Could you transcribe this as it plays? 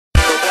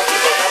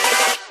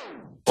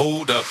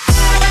Hold up.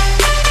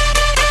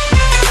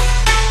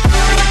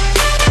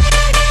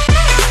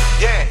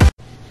 Yeah.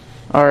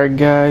 Alright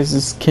guys,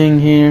 it's King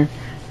here,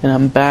 and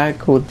I'm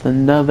back with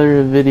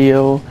another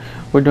video.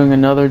 We're doing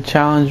another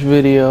challenge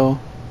video.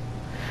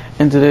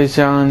 In today's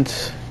challenge,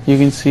 you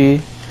can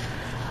see,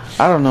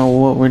 I don't know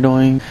what we're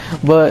doing,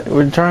 but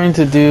we're trying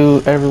to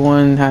do,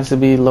 everyone has to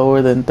be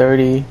lower than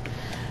 30,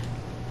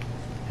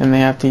 and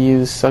they have to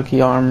use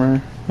sucky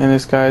armor, and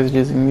this guy is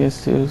using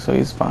this too, so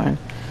he's fine.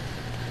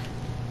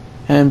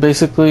 And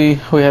basically,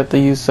 we have to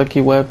use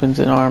sucky weapons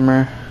and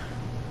armor.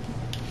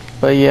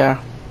 But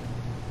yeah.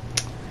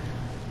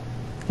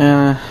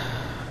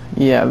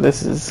 Yeah,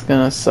 this is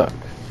gonna suck.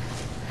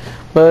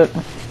 But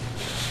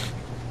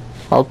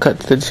I'll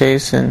cut to the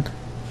chase and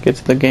get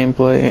to the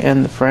gameplay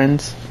and the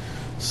friends.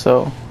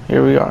 So,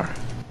 here we are.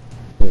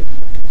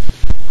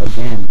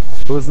 Again.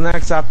 Who's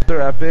next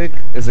after Epic?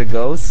 Is it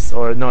Ghosts?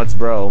 Or no, it's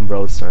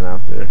Bro's turn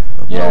after.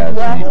 Yeah.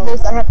 After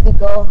this, I have to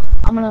go.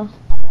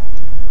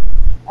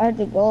 I have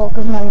to go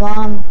because my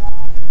mom.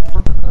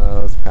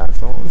 It's past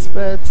someone's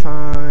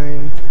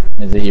bedtime.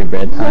 Is it your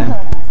bedtime?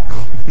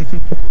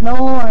 No,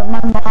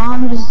 my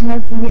mom just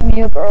had to get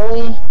me up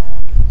early.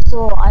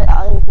 So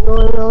I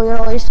really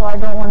early, so I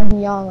don't want to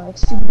be on like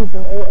super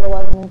duper late at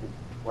 11.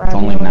 It's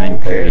only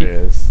 9:30. There it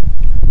is.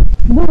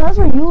 Dude, that's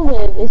where you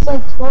live. It's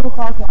like 12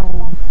 o'clock right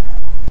now.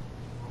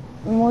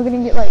 And we're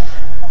gonna get like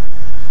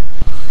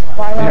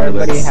 5 We hours.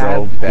 look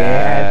so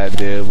bad,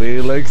 dude. We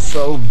look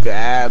so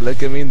bad.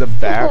 Look at me in the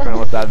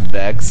background with that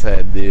Vex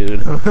head,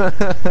 dude.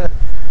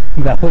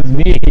 That was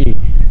me.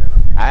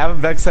 I have a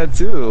Vex head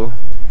too.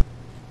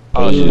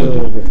 Oh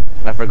shit.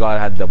 I forgot I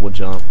had double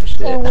jump.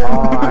 Shit. Oh,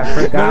 I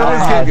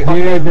forgot. No,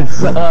 Dude, this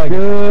sucks.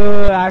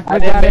 Dude, I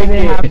forgot I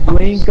didn't have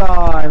blink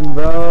on,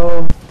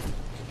 bro.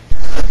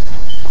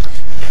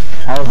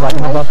 I was like,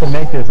 I'm about to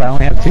make this. I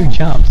only have 2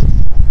 jumps.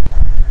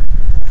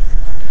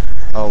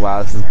 Oh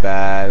wow, this is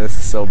bad. This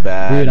is so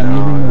bad. Dude, I'm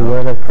using the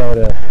word of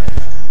Crota.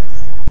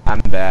 I'm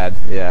bad,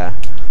 yeah.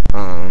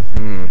 Oh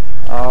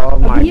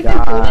my Have you even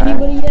killed god.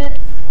 anybody yet?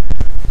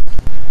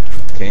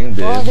 King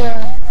did. Oh,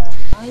 there.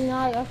 I know.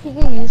 I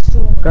think I used to.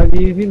 Cause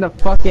you're using the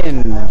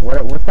fucking,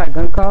 what's that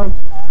gun called?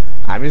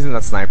 I'm using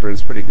the sniper.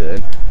 It's pretty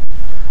good.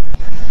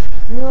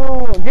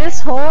 No, this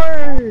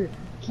hard.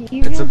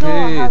 Even It's though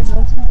I okay. have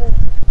multiple.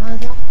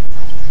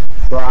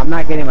 Bro, I'm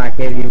not getting my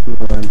KD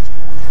one.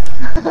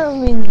 I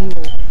mean,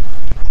 neither.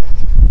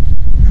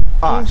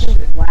 Oh shit.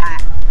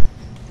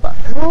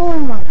 Oh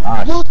my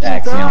god. Oh,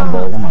 Axiom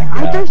Bolt, oh my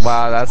god.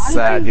 Wow, that's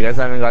sad. You guys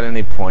haven't got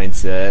any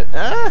points yet.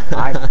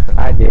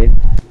 I did.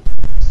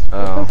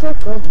 Oh.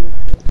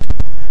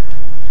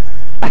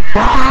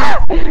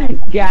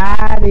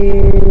 Got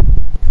it.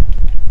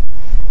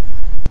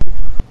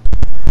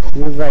 He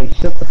was like,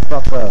 shut the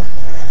fuck up.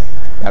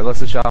 That goes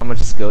to show how much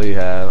skill you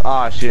have.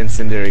 Oh shit,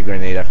 incendiary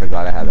grenade. I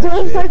forgot I had that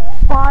There's shit. like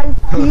 5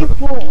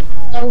 people.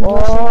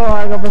 Oh,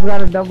 I almost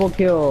got a double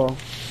kill.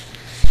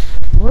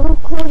 Little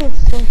Code is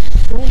so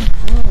good.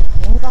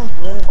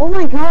 Oh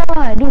my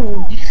god,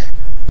 dude.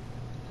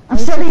 I'm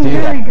starting to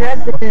regret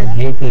I this.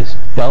 hate this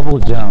double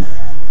jump.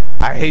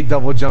 I hate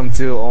double jump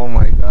too. Oh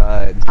my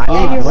god. I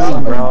need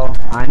blink, bro.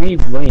 I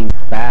need blink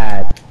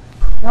bad.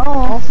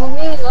 No, for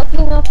me, lucky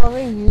enough, I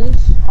already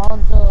used all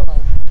the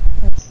like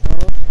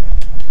controls.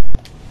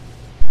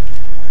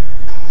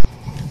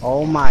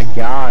 Oh my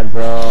god,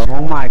 bro.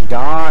 Oh my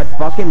god.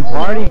 Fucking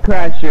party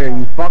crasher.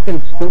 You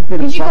fucking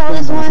stupid Did you call fucking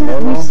this one?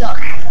 Lolo. We suck.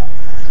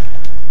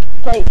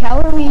 Like, how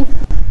are we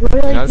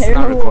really No, it's not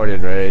terrible?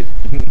 recorded, right?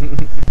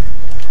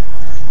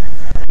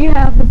 You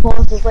have the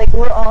pulses, like,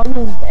 we're all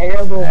just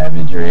terrible.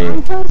 Savagery. I'm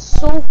done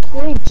so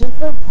quick, just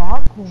for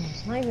popcorn.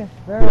 It's not even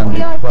fair. Dude, I'm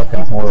Yeah, fucking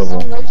it's horrible.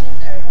 so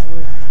legendary.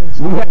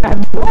 You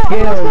have no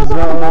kills,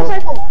 bro.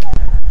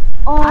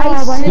 Oh,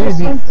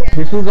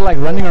 These fools are like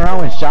running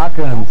around with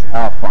shotguns.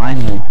 Oh,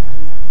 finally.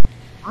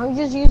 I'm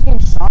just using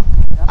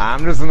shotgun.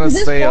 I'm just gonna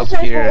This stay up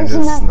pulse here and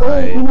rifle isn't just that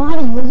good. You snipe. know how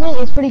to use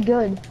it? It's pretty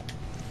good.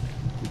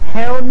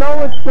 Hell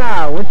no, it's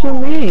not. What you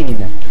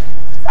mean?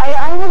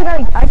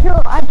 I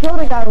killed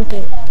a guy with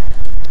it.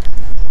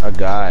 A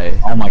guy.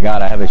 Oh my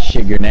god, I have a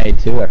shit grenade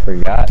too. I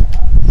forgot.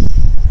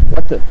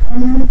 What the?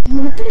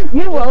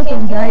 You're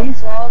welcome,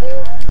 guys.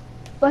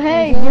 But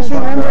hey, just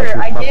remember,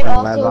 I did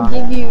also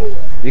give you.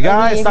 You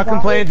guys, stop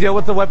complaining. Deal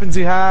with the weapons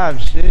you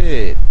have.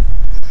 Shit.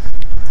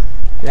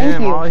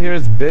 Damn, you. all I hear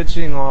is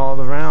bitching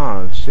all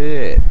around.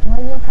 Shit. Why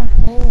are you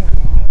complaining?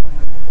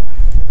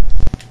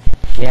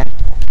 Yeah.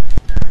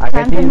 I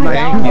Time can for use my my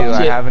Thank you.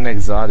 I shit. have an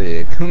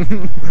exotic.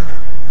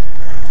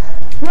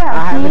 Yeah,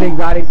 I have an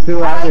exotic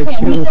too. I have a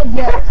shoe.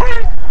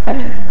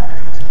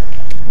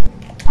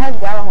 I have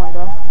got one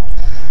though.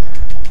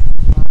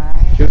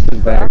 Shoes is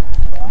better.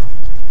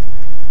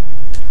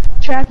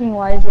 Tracking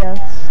wise, yes.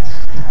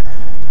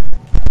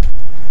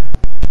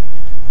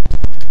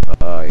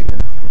 Oh yeah.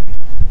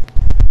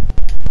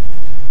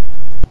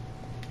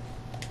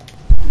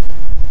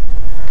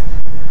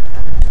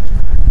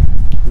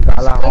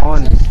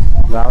 Galahon.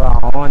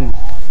 Galahon.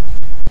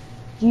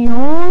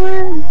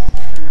 Dion?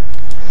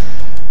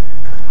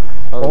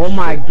 Oh Oh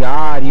my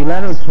god, you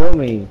let him kill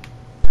me.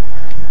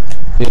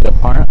 Dude,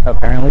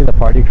 apparently the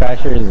party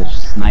crasher is a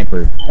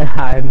sniper.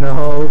 I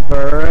know,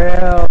 for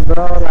real,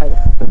 bro. Like,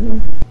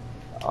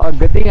 oh,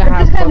 good thing I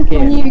have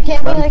fucking. You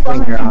can't be like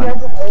 100 on.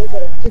 yards away with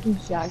a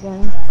freaking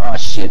shotgun. Oh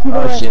shit,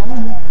 oh shit.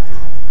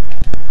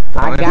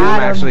 The only thing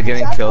I'm actually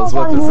getting kills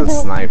with is a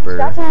sniper.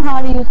 That's not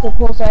how to use the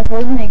pulse rifle.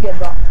 Isn't it good,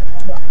 bro?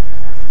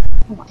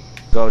 Come on.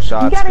 Go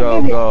shots,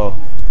 go, give go.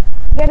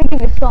 You gotta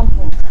give it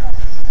something.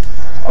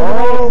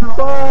 Oh,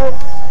 fuck.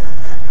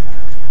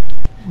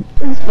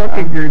 This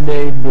fucking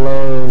grenade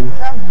blows.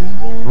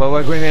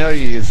 What grenade are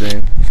you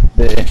using?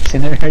 The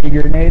incendiary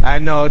grenade? I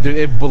know, dude,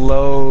 it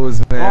blows,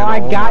 man. Oh, I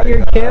got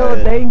your kill.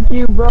 Thank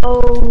you, bro.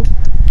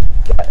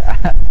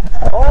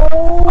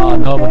 Oh,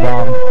 no, the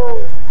bomb.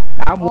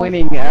 I'm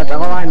winning. That's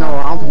all I know.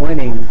 I'm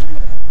winning.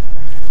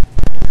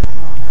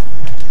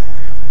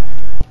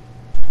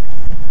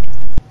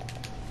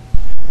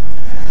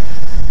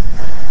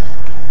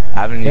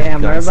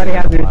 Damn, everybody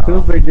has their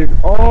super. Dude.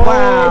 Oh,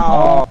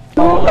 wow.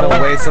 Oh, what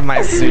a waste of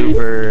my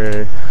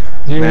super.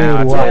 Dude, man,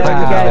 I wow. took like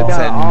another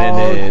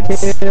 10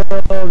 minutes. Kill,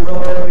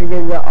 bro. You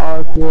guys got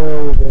all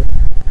killed.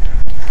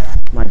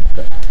 My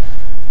god.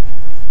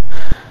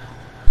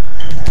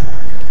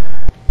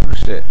 Oh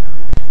shit.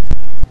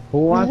 Who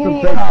wants to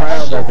play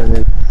trials after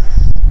this?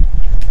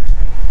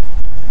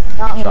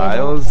 Not me.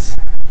 Trials?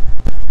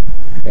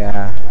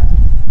 Yeah.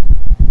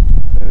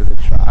 Maybe to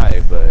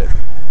try, but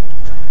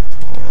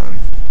hold on.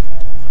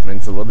 I mean,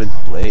 it's a little bit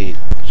late.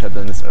 Should have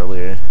done this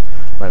earlier.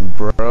 My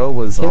bro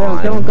was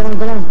on. Kill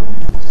him.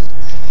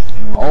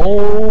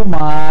 Oh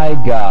my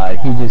god,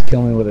 he just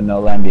killed me with a no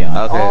land beyond.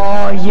 Okay.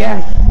 Oh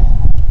yes,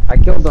 I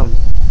killed him.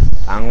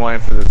 I'm going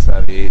for this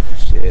heavy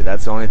shit.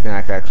 That's the only thing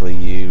I can actually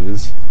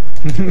use.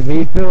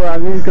 Me too. I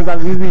mean, because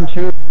I'm using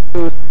truth.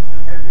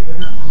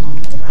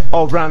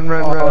 Oh, run.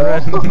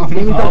 Give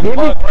me move.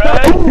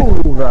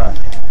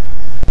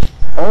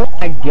 Oh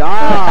my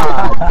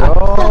god,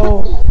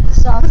 bro.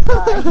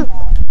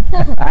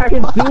 I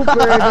can super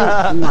this.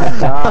 Oh my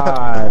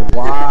god,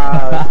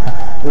 wow.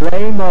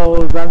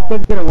 Lamos, I'm still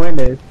gonna win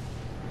this.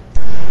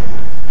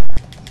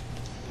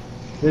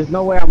 There's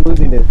no way I'm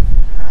losing this.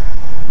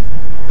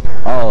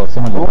 Oh,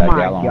 someone just Oh got my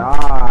gallon.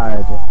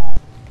 god.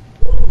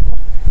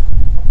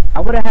 I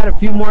would have had a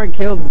few more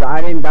kills, but I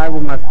didn't die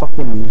with my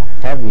fucking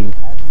heavy.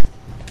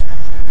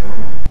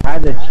 I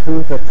had the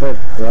truth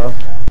equipped, bro.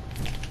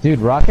 Dude,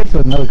 rockets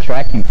with no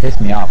tracking piss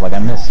me off. Like, I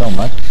miss so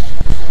much.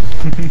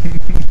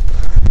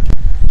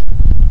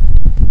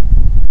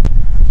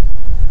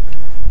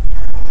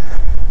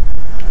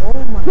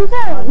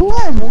 Who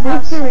has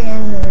victory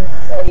in the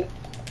like?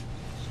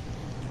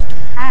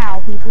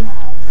 Ow, people.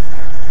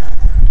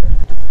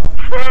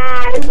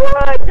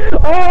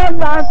 Oh,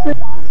 last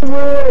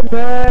one,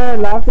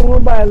 man. Last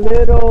one by a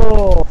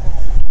little.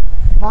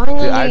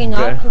 Finally, Dude, I not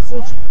bet- to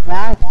switch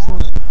back to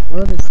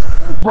what is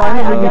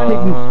Finally, we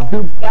got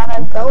to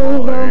gotta go,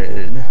 bro.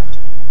 Lord.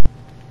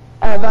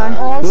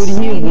 Alright, dude,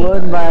 he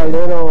won by a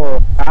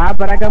little. Ah,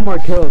 but I got more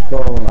kills, so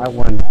I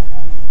won.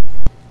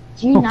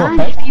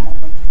 G9 people.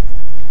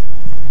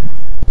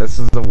 This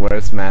is the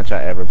worst match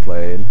I ever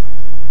played.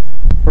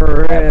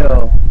 For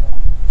real.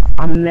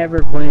 I'm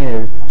never playing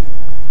this.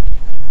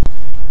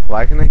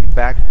 Why can I get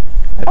back?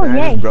 I think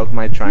I just broke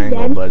my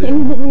triangle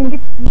button.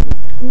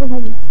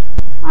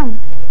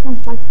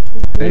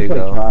 There you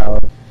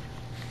go.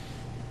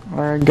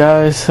 Alright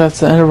guys, that's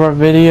the end of our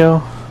video.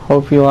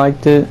 Hope you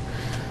liked it.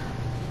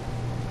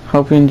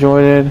 Hope you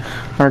enjoyed it.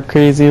 Our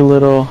crazy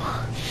little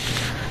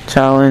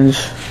challenge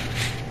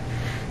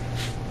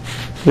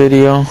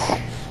video.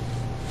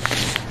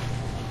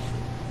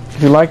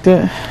 If you liked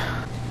it,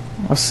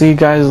 I'll see you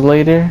guys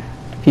later.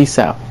 Peace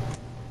out.